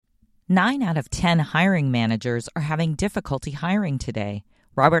9 out of 10 hiring managers are having difficulty hiring today.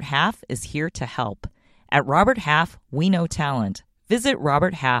 Robert Half is here to help. At Robert Half, we know talent. Visit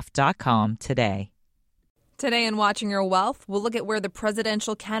roberthalf.com today. Today in Watching Your Wealth, we'll look at where the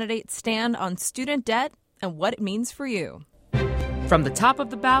presidential candidates stand on student debt and what it means for you. From the top of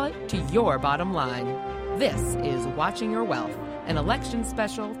the ballot to your bottom line, this is Watching Your Wealth, an election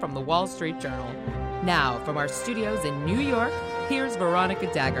special from the Wall Street Journal. Now, from our studios in New York, here's Veronica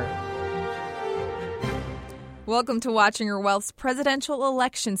Dagher. Welcome to Watching Your Wealth's presidential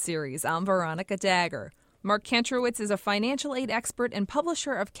election series. I'm Veronica Dagher. Mark Kantrowitz is a financial aid expert and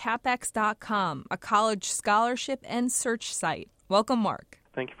publisher of Cappex.com, a college scholarship and search site. Welcome, Mark.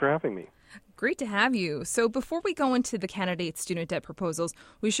 Thank you for having me. Great to have you. So before we go into the candidates' student debt proposals,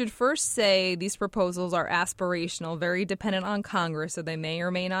 we should first say these proposals are aspirational, very dependent on Congress, so they may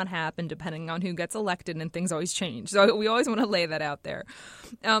or may not happen depending on who gets elected, and things always change. So we always want to lay that out there.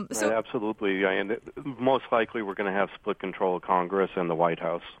 Absolutely. And most likely we're going to have split control of Congress and the White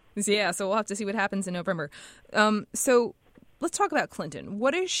House. Yeah, so we'll have to see what happens in November. So let's talk about Clinton.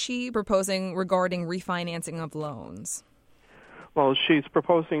 What is she proposing regarding refinancing of loans? Well, she's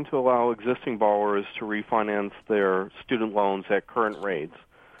proposing to allow existing borrowers to refinance their student loans at current rates,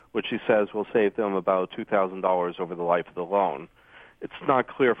 which she says will save them about $2,000 over the life of the loan. It's not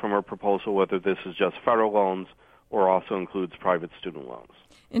clear from her proposal whether this is just federal loans or also includes private student loans.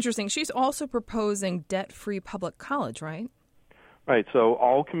 Interesting. She's also proposing debt-free public college, right? Right. So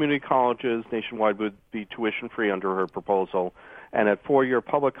all community colleges nationwide would be tuition-free under her proposal, and at four-year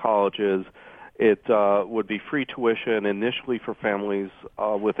public colleges, it would be free tuition initially for families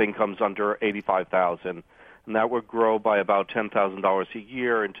with incomes under $85,000, and that would grow by about $10,000 a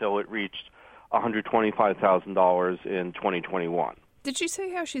year until it reached $125,000 in 2021. Did she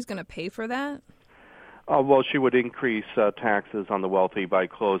say how she's going to pay for that? Well, she would increase taxes on the wealthy by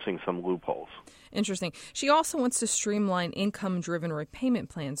closing some loopholes. Interesting. She also wants to streamline income-driven repayment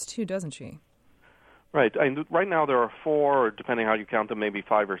plans, too, doesn't she? Right. And right now there are four, or depending how you count them, maybe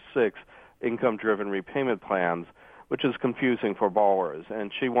 5 or 6 income-driven repayment plans, which is confusing for borrowers.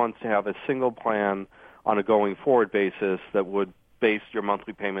 And she wants to have a single plan on a going-forward basis that would base your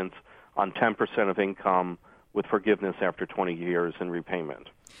monthly payments on 10% of income with forgiveness after 20 years in repayment.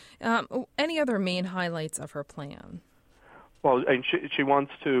 Any other main highlights of her plan? Well, and she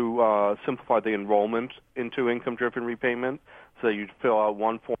wants to simplify the enrollment into income-driven repayment so that you'd fill out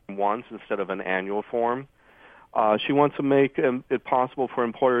one form once instead of an annual form. She wants to make it possible for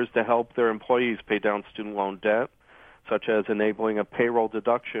employers to help their employees pay down student loan debt, such as enabling a payroll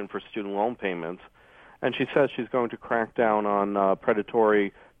deduction for student loan payments. And she says she's going to crack down on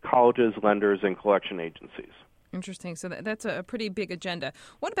predatory colleges, lenders, and collection agencies. Interesting. So that's a pretty big agenda.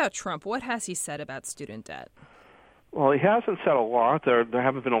 What about Trump? What has he said about student debt? Well, he hasn't said a lot. There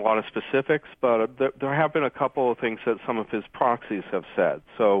haven't been a lot of specifics, but there have been a couple of things that some of his proxies have said.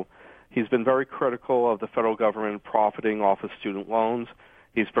 So he's been very critical of the federal government profiting off of student loans.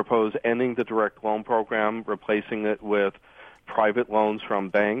 He's proposed ending the direct loan program, replacing it with private loans from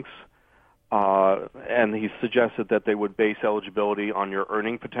banks. And he suggested that they would base eligibility on your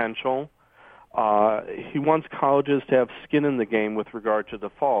earning potential. He wants colleges to have skin in the game with regard to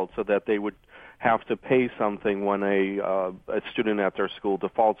default so that they would have to pay something when a student at their school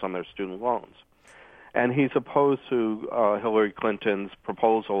defaults on their student loans. And he's opposed to Hillary Clinton's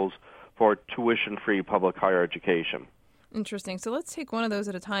proposals for tuition-free public higher education. Interesting. So let's take one of those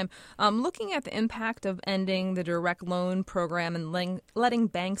at a time. Looking at the impact of ending the direct loan program and letting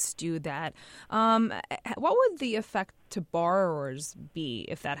banks do that, what would the effect to borrowers be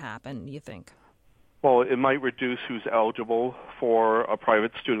if that happened, you think? Well, it might reduce who's eligible for a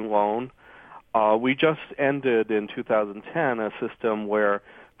private student loan. We just ended in 2010 a system where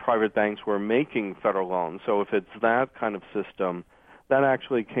private banks were making federal loans. So if it's that kind of system, that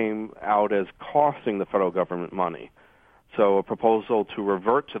actually came out as costing the federal government money. So a proposal to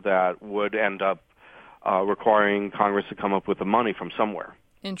revert to that would end up requiring Congress to come up with the money from somewhere.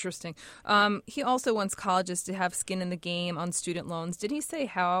 Interesting. He also wants colleges to have skin in the game on student loans. Did he say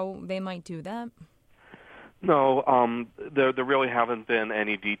how they might do that? No, there really haven't been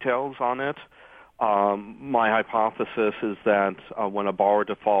any details on it. My hypothesis is that when a borrower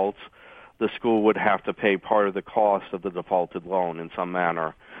defaults, the school would have to pay part of the cost of the defaulted loan in some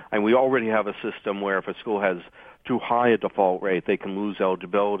manner. And we already have a system where if a school has too high a default rate, they can lose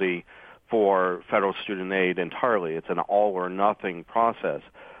eligibility for federal student aid entirely. It's an all-or-nothing process.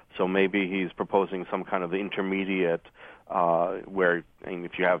 So maybe he's proposing some kind of intermediate where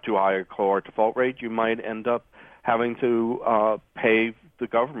if you have too high a core default rate, you might end up having to pay the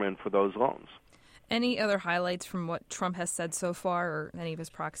government for those loans. Any other highlights from what Trump has said so far, or any of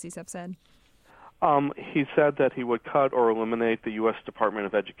his proxies have said? He said that he would cut or eliminate the U.S. Department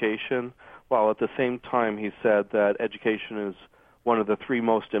of Education, while at the same time he said that education is one of the three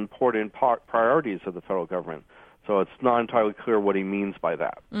most important priorities of the federal government. So it's not entirely clear what he means by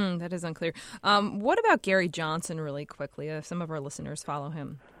that. That is unclear. What about Gary Johnson, really quickly, if some of our listeners follow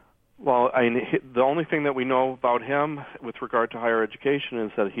him? Well, the only thing that we know about him with regard to higher education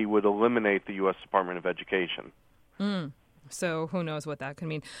is that he would eliminate the U.S. Department of Education. So who knows what that could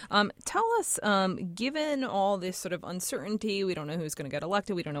mean. Tell us, given all this sort of uncertainty, we don't know who's going to get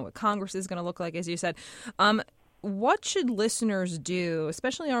elected, we don't know what Congress is going to look like, as you said, what should listeners do,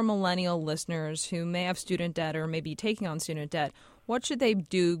 especially our millennial listeners who may have student debt or may be taking on student debt? What should they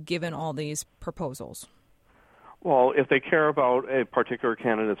do given all these proposals? Well, if they care about a particular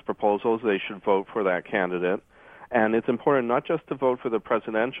candidate's proposals, they should vote for that candidate. And it's important not just to vote for the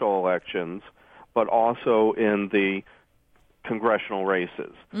presidential elections, but also in the congressional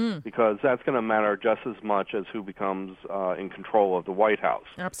races, because that's going to matter just as much as who becomes in control of the White House.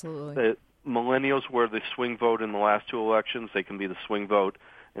 Absolutely. The millennials were the swing vote in the last two elections. They can be the swing vote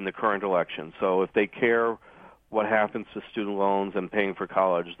in the current election. So if they care what happens to student loans and paying for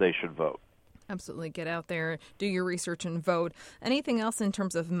college, they should vote. Absolutely. Get out there, do your research, and vote. Anything else in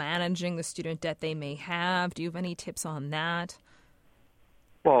terms of managing the student debt they may have? Do you have any tips on that?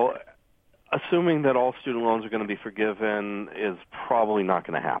 Well, assuming that all student loans are going to be forgiven is probably not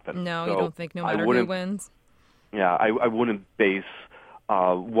going to happen. No, you don't think no matter who wins? Yeah, I wouldn't base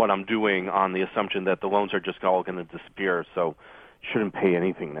what I'm doing on the assumption that the loans are just all going to disappear, so you shouldn't pay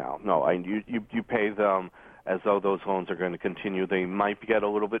anything now. No, you pay them as though those loans are going to continue. They might get a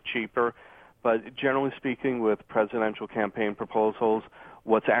little bit cheaper, but generally speaking, with presidential campaign proposals,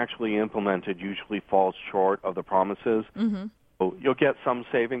 what's actually implemented usually falls short of the promises. So you'll get some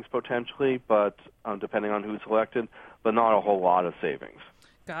savings potentially, but depending on who's elected, but not a whole lot of savings.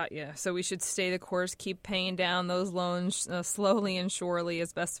 Got you. So we should stay the course, keep paying down those loans slowly and surely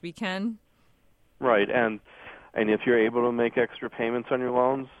as best we can? Right, and if you're able to make extra payments on your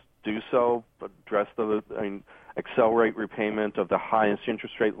loans, do so, but accelerate repayment of the highest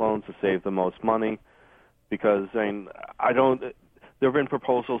interest rate loans to save the most money, because there have been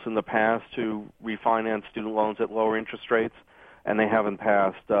proposals in the past to refinance student loans at lower interest rates, and they haven't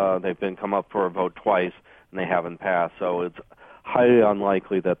passed. They've been come up for a vote twice, and they haven't passed. So it's highly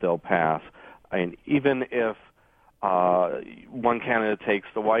unlikely that they'll pass. Even if one candidate takes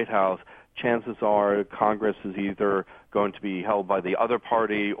the White House, chances are Congress is either going to be held by the other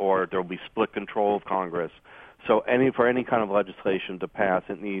party or there will be split control of Congress. So for any kind of legislation to pass,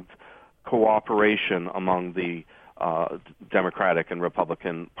 it needs cooperation among the Democratic and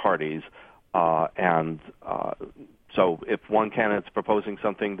Republican parties. So if one candidate's proposing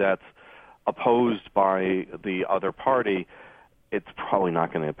something that's opposed by the other party, it's probably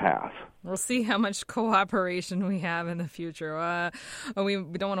not going to pass. We'll see how much cooperation we have in the future. We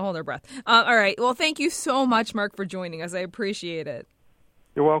don't want to hold our breath. All right. Well, thank you so much, Mark, for joining us. I appreciate it.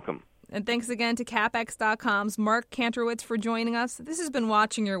 You're welcome. And thanks again to Cappex.com's Mark Kantrowitz for joining us. This has been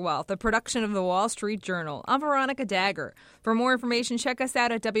Watching Your Wealth, a production of the Wall Street Journal. I'm Veronica Dagher. For more information, check us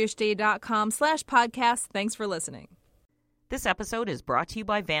out at WHD.com/podcast. Thanks for listening. This episode is brought to you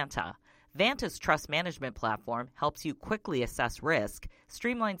by Vanta. Vanta's trust management platform helps you quickly assess risk,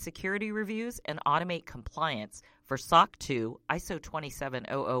 streamline security reviews, and automate compliance for SOC 2, ISO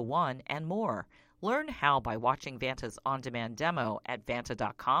 27001, and more. Learn how by watching Vanta's on-demand demo at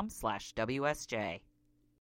vanta.com/WSJ.